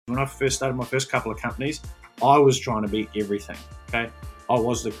When I first started my first couple of companies, I was trying to be everything, okay? I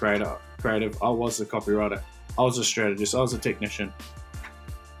was the creative, I was the copywriter, I was a strategist, I was a technician,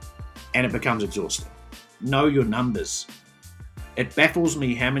 and it becomes exhausting. Know your numbers. It baffles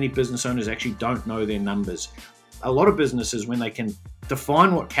me how many business owners actually don't know their numbers. A lot of businesses, when they can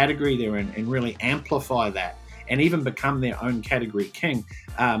define what category they're in and really amplify that and even become their own category king,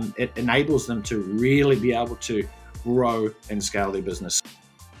 it enables them to really be able to grow and scale their business.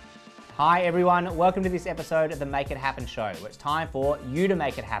 Hi everyone, welcome to this episode of the Make It Happen show, where it's time for you to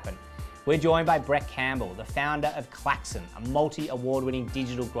make it happen. We're joined by Campbell, the founder of Claxon, a multi-award-winning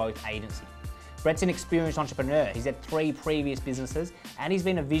digital growth agency. Brett's an experienced entrepreneur. He's had 3 previous businesses and he's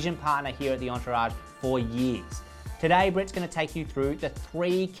been a vision partner here at The Entourage for years. Today, Brett's going to take you through the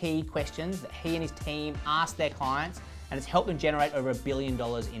 3 key questions that he and his team ask their clients, and it's helped them generate over $1 billion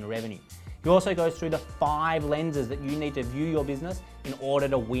in revenue. He also goes through the 5 lenses that you need to view your business in order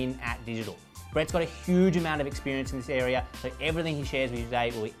to win at digital. Brett's got a huge amount of experience in this area, so everything he shares with you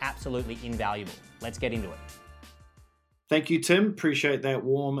today will be absolutely invaluable. Let's get into it. Thank you, Tim. Appreciate that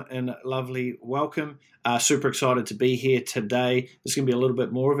warm and lovely welcome. Super excited to be here today. This is going to be a little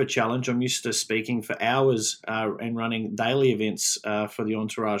bit more of a challenge. I'm used to speaking for hours and running daily events for the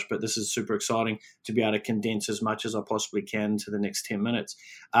Entourage, but this is super exciting to be able to condense as much as I possibly can to the next 10 minutes.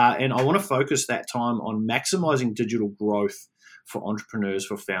 And I want to focus that time on maximizing digital growth for entrepreneurs,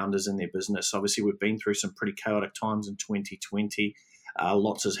 for founders in their business. Obviously, we've been through some pretty chaotic times in 2020.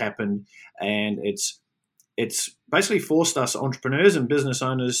 Lots has happened, and it's basically forced us entrepreneurs and business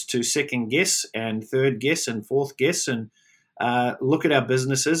owners to second guess and third guess and fourth guess and look at our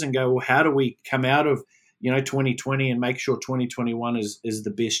businesses and go, well, how do we come out of 2020 and make sure 2021 is the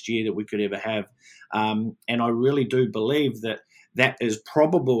best year that we could ever have? And I really do believe that is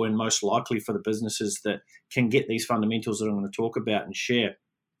probable and most likely for the businesses that can get these fundamentals that I'm going to talk about and share,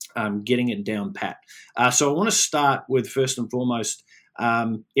 getting it down pat. So I want to start with, first and foremost,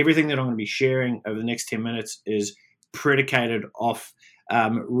 everything that I'm going to be sharing over the next 10 minutes is predicated off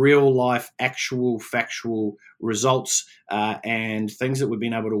real life, actual, factual results and things that we've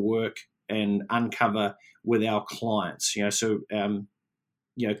been able to work and uncover with our clients.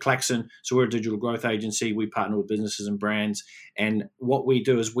 Claxon, so we're a digital growth agency. We partner with businesses and brands. And what we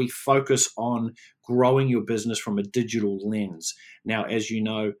do is we focus on growing your business from a digital lens. Now, as you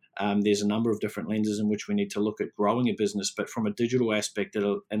know, there's a number of different lenses in which we need to look at growing a business. But from a digital aspect,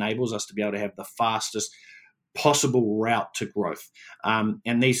 it enables us to be able to have the fastest possible route to growth.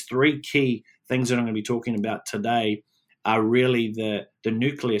 And these 3 key things that I'm going to be talking about today are really the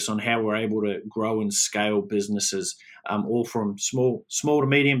nucleus on how we're able to grow and scale businesses, all from small to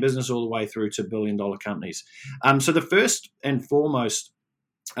medium business all the way through to billion-dollar companies. So the first and foremost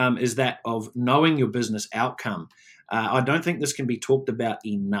is that of knowing your business outcome. I don't think this can be talked about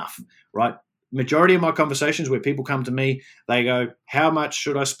enough, right? Majority of my conversations where people come to me, they go, how much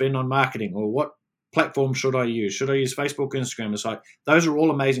should I spend on marketing, or what platform should I use? Should I use Facebook, Instagram? It's like, those are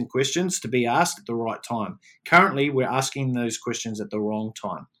all amazing questions to be asked at the right time. Currently, we're asking those questions at the wrong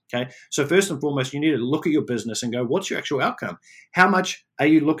time. Okay. So first and foremost, you need to look at your business and go, what's your actual outcome? How much are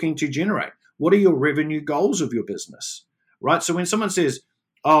you looking to generate? What are your revenue goals of your business? Right. So when someone says,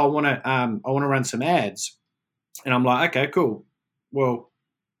 oh, I want to run some ads, and I'm like, okay, cool. Well,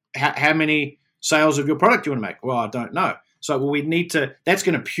 how many sales of your product do you want to make? Well, I don't know. So we need to, that's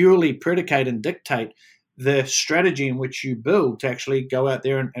going to purely predicate and dictate the strategy in which you build to actually go out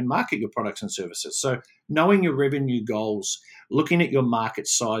there and market your products and services. So knowing your revenue goals, looking at your market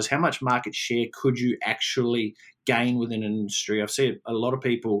size, how much market share could you actually gain within an industry? I've seen a lot of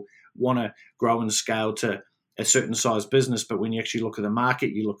people want to grow and scale to a certain size business, but when you actually look at the market,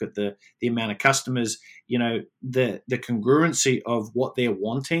 you look at the amount of customers, the congruency of what they're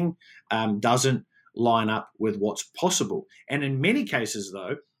wanting doesn't line up with what's possible. And in many cases,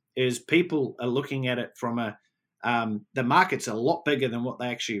 though, is people are looking at it from the market's a lot bigger than what they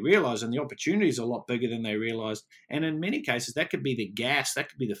actually realize, and the opportunities are a lot bigger than they realized. And in many cases, that could be the gas, that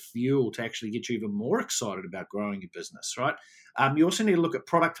could be the fuel to actually get you even more excited about growing your business, right? You also need to look at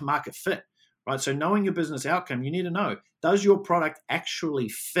product to market fit, right? So knowing your business outcome, you need to know, does your product actually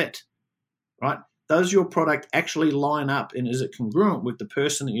fit, right? Does your product actually line up, and is it congruent with the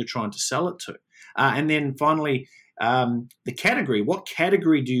person that you're trying to sell it to? And then finally, the category. What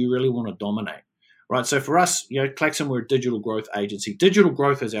category do you really want to dominate? Right. So for us, Claxon, we're a digital growth agency. Digital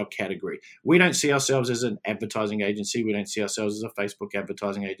growth is our category. We don't see ourselves as an advertising agency. We don't see ourselves as a Facebook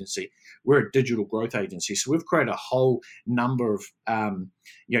advertising agency. We're a digital growth agency. So we've created a whole number of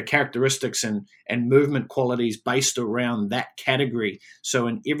characteristics and movement qualities based around that category. So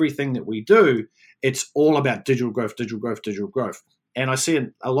in everything that we do, it's all about digital growth, digital growth, digital growth. And I see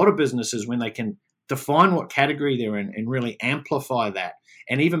a lot of businesses when they can define what category they're in and really amplify that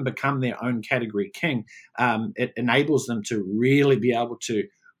and even become their own category king, it enables them to really be able to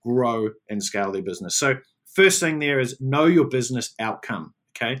grow and scale their business. So first thing there is know your business outcome,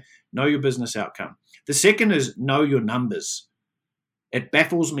 okay? Know your business outcome. The second is know your numbers. It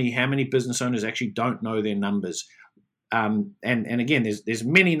baffles me how many business owners actually don't know their numbers. And again, there's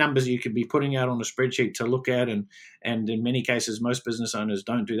many numbers you could be putting out on a spreadsheet to look at, and in many cases, most business owners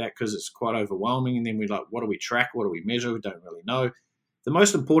don't do that because it's quite overwhelming. And then we're like, what do we track? What do we measure? We don't really know. The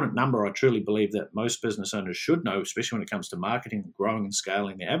most important number I truly believe that most business owners should know, especially when it comes to marketing, growing and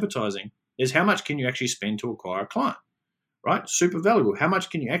scaling their advertising, is how much can you actually spend to acquire a client, right? Super valuable. How much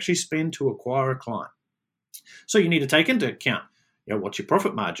can you actually spend to acquire a client? So you need to take into account, what's your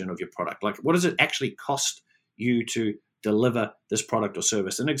profit margin of your product? Like, what does it actually cost you to deliver this product or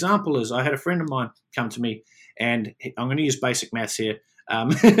service? An example is I had a friend of mine come to me, and I'm going to use basic maths here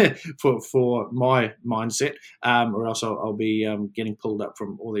for my mindset, or else I'll be getting pulled up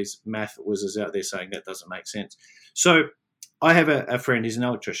from all these math whizzes out there saying that doesn't make sense. So I have a friend, he's an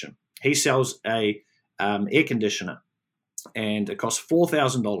electrician. He sells a air conditioner, and it costs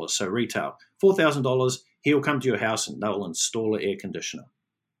 $4,000, so retail. $4,000, he'll come to your house and they'll install an air conditioner,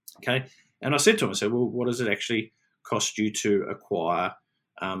 okay? And I said to him, well, what does it actually cost you to acquire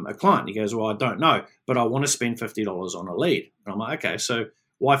a client? He goes, well, I don't know, but I want to spend $50 on a lead. And I'm like, okay, so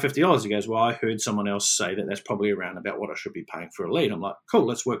why $50? He goes, well, I heard someone else say that that's probably around about what I should be paying for a lead. I'm like, cool,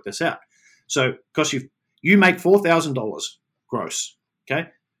 let's work this out. So because you make $4,000 gross, okay?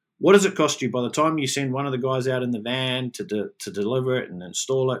 What does it cost you by the time you send one of the guys out in the van to deliver it and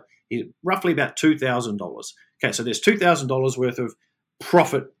install it? Roughly about $2,000. Okay, so there's $2,000 worth of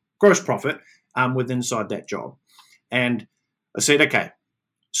profit, gross profit, with inside that job. And I said, okay,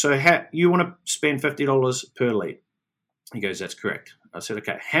 so you want to spend $50 per lead? He goes, that's correct. I said,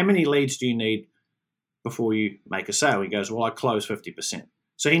 okay, how many leads do you need before you make a sale? He goes, well, I close 50%.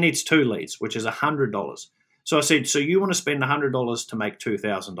 So he needs 2 leads, which is $100. So I said, so you want to spend $100 to make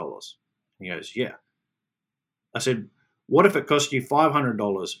 $2,000? He goes, yeah. I said, what if it cost you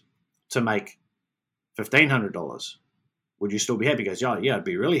 $500 to make $1,500? Would you still be happy? He goes, yeah, I'd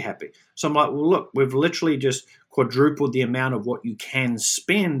be really happy. So I'm like, well, look, we've literally just quadrupled the amount of what you can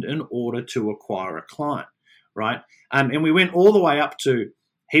spend in order to acquire a client, right? And we went all the way up to,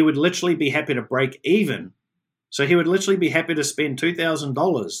 he would literally be happy to break even. So he would literally be happy to spend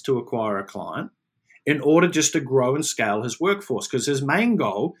 $2,000 to acquire a client in order just to grow and scale his workforce. Because his main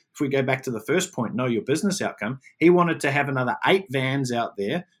goal, if we go back to the first point, know your business outcome, he wanted to have another 8 vans out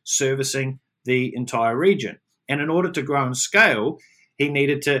there servicing the entire region. And in order to grow and scale, he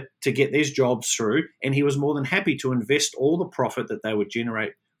needed to get these jobs through, and he was more than happy to invest all the profit that they would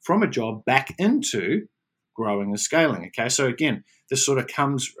generate from a job back into growing and scaling. Okay, so again, this sort of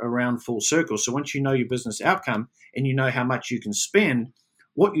comes around full circle. So once you know your business outcome and you know how much you can spend,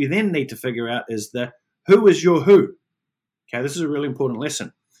 what you then need to figure out is who is your who. Okay, this is a really important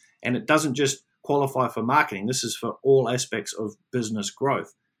lesson, and it doesn't just qualify for marketing. This is for all aspects of business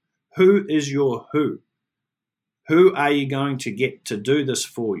growth. Who is your who? Who are you going to get to do this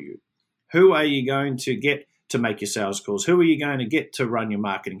for you? Who are you going to get to make your sales calls? Who are you going to get to run your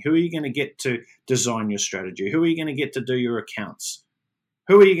marketing? Who are you going to get to design your strategy? Who are you going to get to do your accounts?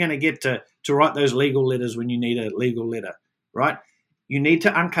 Who are you going to get to write those legal letters when you need a legal letter, right? You need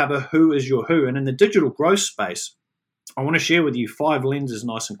to uncover who is your who. And in the digital growth space, I want to share with you 5 lenses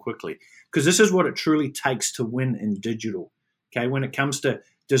nice and quickly, because this is what it truly takes to win in digital. Okay, when it comes to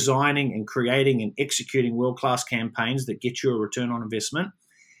designing and creating and executing world-class campaigns that get you a return on investment,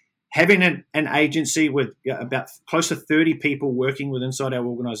 having an agency with about close to 30 people working with inside our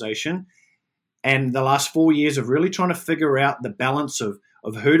organization, and the last 4 years of really trying to figure out the balance of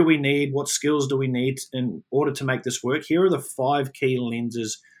who do we need, what skills do we need in order to make this work. Here are the 5 key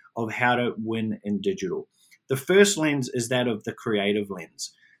lenses of how to win in digital. The first lens is that of the creative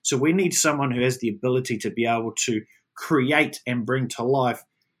lens. So we need someone who has the ability to be able to create and bring to life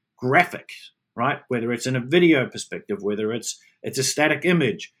graphics, right? Whether it's in a video perspective, whether it's a static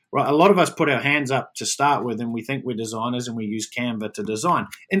image, right? A lot of us put our hands up to start with and we think we're designers and we use Canva to design.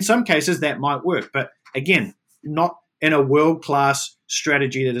 In some cases that might work, but again, not in a world-class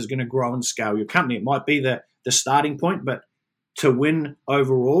strategy that is going to grow and scale your company. It might be the starting point, but to win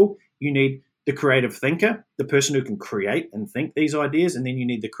overall, you need the creative thinker, the person who can create and think these ideas, and then you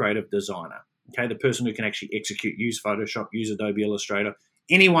need the creative designer, okay? The person who can actually execute, use Photoshop, use Adobe Illustrator,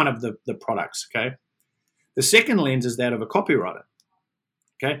 any one of the products, okay? The second lens is that of a copywriter,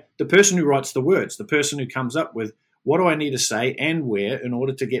 okay? The person who writes the words, the person who comes up with what do I need to say and where in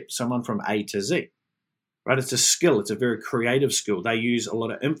order to get someone from A to Z. right? It's a skill. It's a very creative skill. They use a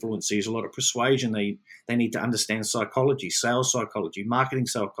lot of influence, they use a lot of persuasion. They need to understand psychology, sales psychology, marketing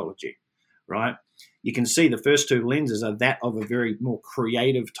psychology, right? You can see the first two lenses are that of a very more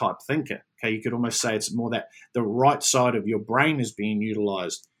creative type thinker. Okay, you could almost say it's more that the right side of your brain is being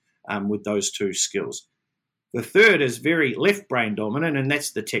utilized with those two skills. The third is very left brain dominant, and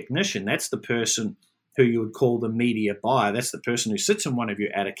that's the technician. That's the person who you would call the media buyer. That's the person who sits in one of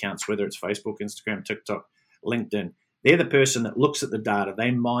your ad accounts, whether it's Facebook, Instagram, TikTok, LinkedIn. They're the person that looks at the data.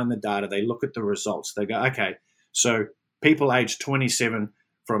 They mine the data. They look at the results. They go, okay, so people aged 27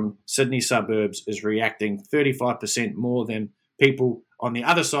 from Sydney suburbs is reacting 35% more than people on the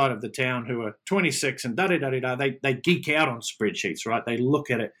other side of the town who are 26 and da-da-da-da-da. They geek out on spreadsheets, right? They look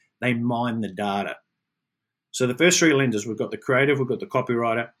at it. They mine the data. So the first three lenses, we've got the creative, we've got the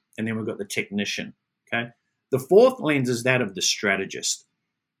copywriter, and then we've got the technician. Okay. The fourth lens is that of the strategist.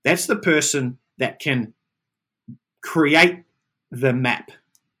 That's the person that can create the map.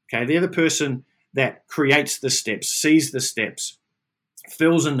 Okay. They're the person that creates the steps, sees the steps,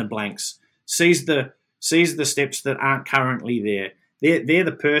 fills in the blanks, sees the steps that aren't currently there. They're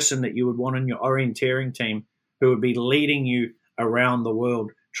the person that you would want in your orienteering team who would be leading you around the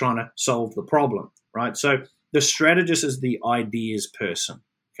world trying to solve the problem, right? So the strategist is the ideas person,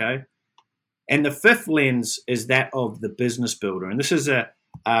 okay? And the fifth lens is that of the business builder. And this is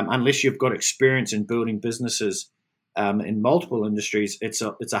unless you've got experience in building businesses in multiple industries, it's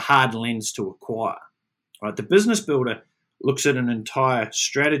a hard lens to acquire, right? The business builder looks at an entire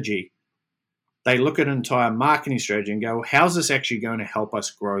strategy. They look at an entire marketing strategy and go, well, how's this actually going to help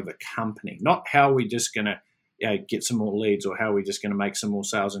us grow the company? Not how are we just going to get some more leads or how are we just going to make some more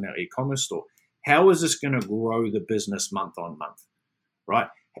sales in our e-commerce store. How is this going to grow the business month on month, right?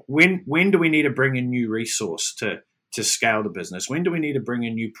 When do we need to bring a new resource to scale the business? When do we need to bring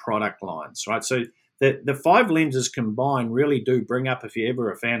in new product lines, right? So the five lenses combined really do bring up, if you're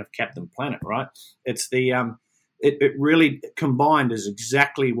ever a fan of Captain Planet, right? It's the it really combined is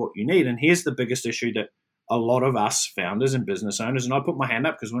exactly what you need. And here's the biggest issue that a lot of us founders and business owners, and I put my hand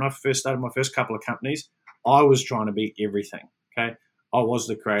up because when I first started my first couple of companies, I was trying to be everything, okay? I was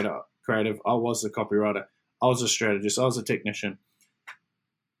the creative, I was the copywriter, I was a strategist, I was a technician,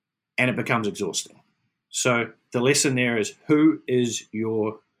 and it becomes exhausting. So the lesson there is, who is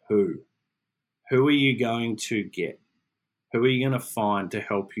your who? Who are you going to get? Who are you going to find to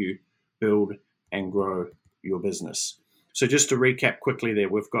help you build and grow your business? So just to recap quickly there,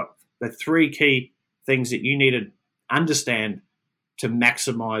 we've got the three key things that you need to understand to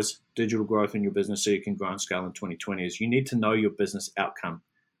maximize digital growth in your business so you can grow and scale in 2020 is you need to know your business outcome,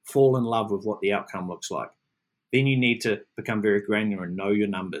 fall in love with what the outcome looks like. Then you need to become very granular and know your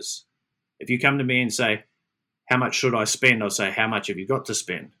numbers. If you come to me and say, how much should I spend? I'll say, how much have you got to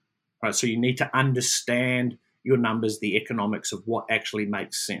spend? Right, so you need to understand your numbers, the economics of what actually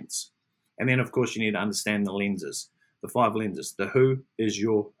makes sense. And then, of course, you need to understand the lenses, the five lenses. The who is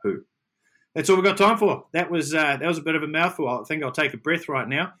your who. That's all we've got time for. That was a bit of a mouthful. I think I'll take a breath right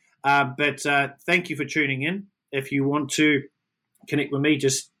now. But thank you for tuning in. If you want to connect with me,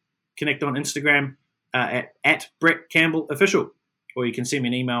 just connect on Instagram at Brett Campbell Official. Or you can send me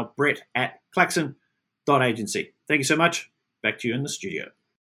an email, brett@claxon.agency. Thank you so much. Back to you in the studio.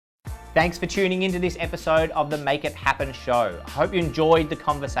 Thanks for tuning into this episode of the Make It Happen show. I hope you enjoyed the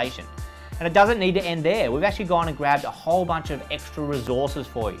conversation. And it doesn't need to end there. We've actually gone and grabbed a whole bunch of extra resources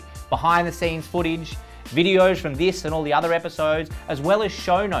for you. Behind the scenes footage, videos from this and all the other episodes, as well as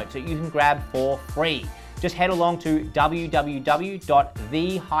show notes that you can grab for free. Just head along to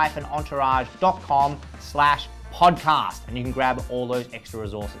www.the-entourage.com/podcast and you can grab all those extra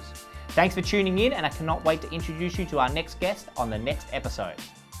resources. Thanks for tuning in, and I cannot wait to introduce you to our next guest on the next episode.